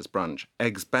understand as brunch,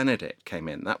 Eggs Benedict, came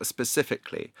in. That was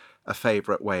specifically a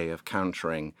favourite way of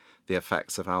countering the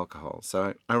effects of alcohol.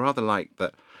 So I rather like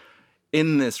that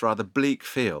in this rather bleak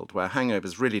field where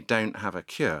hangovers really don't have a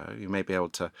cure, you may be able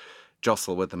to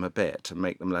jostle with them a bit and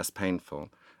make them less painful.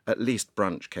 At least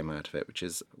brunch came out of it, which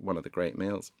is one of the great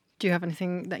meals. Do you have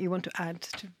anything that you want to add?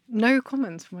 No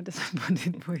comments from a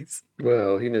disembodied voice.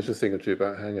 Well, he knows a thing or two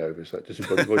about hangovers, that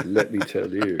disembodied voice, let me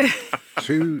tell you.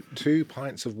 Two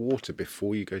pints of water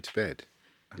before you go to bed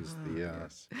is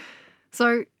Yes.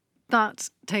 So that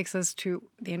takes us to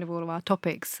the end of all of our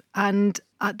topics. And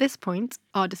at this point,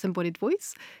 our disembodied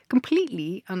voice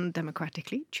completely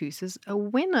undemocratically chooses a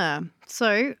winner.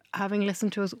 So, having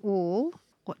listened to us all,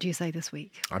 what do you say this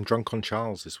week? I'm drunk on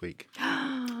Charles this week.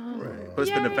 Well, it's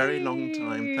been a very long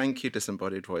time. Thank you,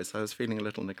 disembodied voice. I was feeling a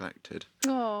little neglected.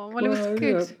 Oh, well, it was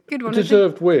good. Yeah, Good one.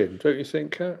 deserved win, don't you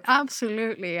think, Kat?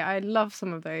 Absolutely. I love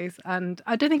some of those. And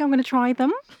I don't think I'm going to try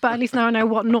them, but at least now I know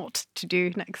what not to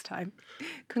do next time.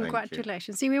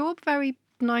 Congratulations. See, we were all very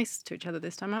nice to each other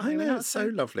this time, aren't we? I We're know, not it's so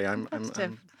lovely. I'm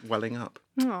welling up.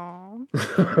 Aww.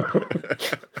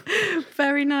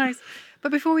 Very nice.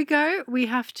 But before we go, we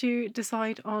have to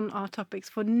decide on our topics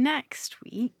for next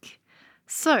week.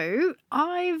 So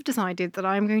I've decided that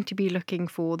I'm going to be looking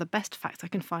for the best facts I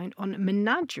can find on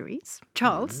menageries.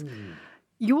 Charles,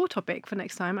 your topic for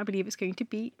next time, I believe it's going to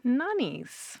be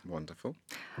nannies. Wonderful.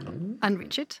 And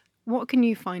Richard, what can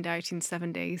you find out in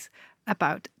 7 days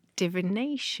about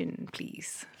divination,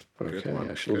 please? Okay,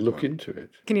 I shall look into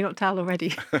it. Can you not tell already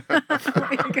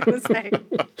what you're going to say?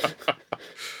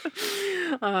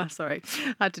 Sorry,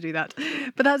 I had to do that.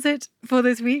 But that's it for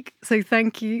this week. So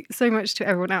thank you so much to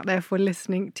everyone out there for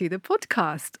listening to the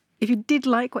podcast. If you did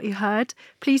like what you heard,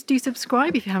 please do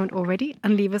subscribe if you haven't already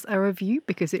and leave us a review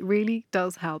because it really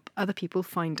does help other people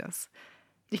find us.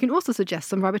 You can also suggest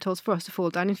some rabbit holes for us to fall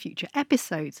down in future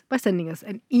episodes by sending us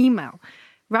an email,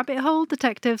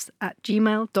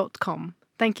 rabbitholedetectives@gmail.com.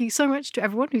 Thank you so much to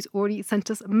everyone who's already sent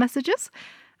us messages.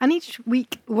 And each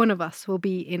week, one of us will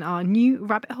be in our new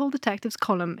Rabbit Hole Detectives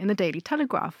column in the Daily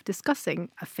Telegraph discussing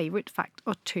a favourite fact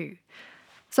or two.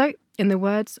 So, in the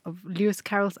words of Lewis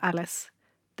Carroll's Alice,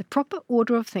 the proper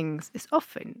order of things is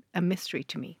often a mystery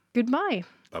to me. Goodbye.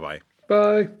 Bye-bye.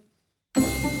 Bye.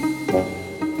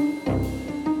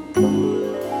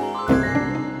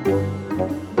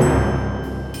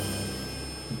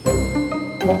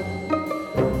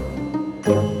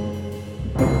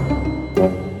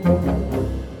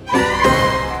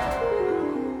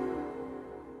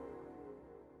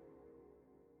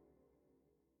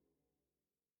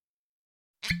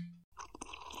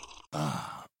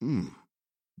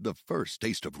 The first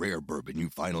taste of rare bourbon you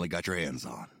finally got your hands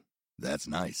on. That's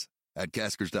nice. At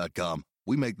Caskers.com,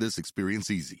 we make this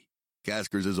experience easy.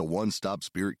 Caskers is a one-stop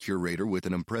spirit curator with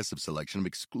an impressive selection of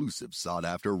exclusive,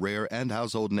 sought-after, rare, and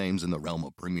household names in the realm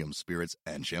of premium spirits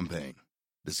and champagne.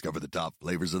 Discover the top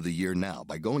flavors of the year now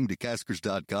by going to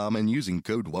Caskers.com and using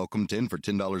code WELCOME10 for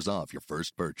 $10 off your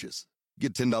first purchase.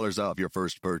 Get $10 off your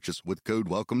first purchase with code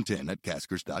WELCOME10 at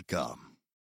Caskers.com.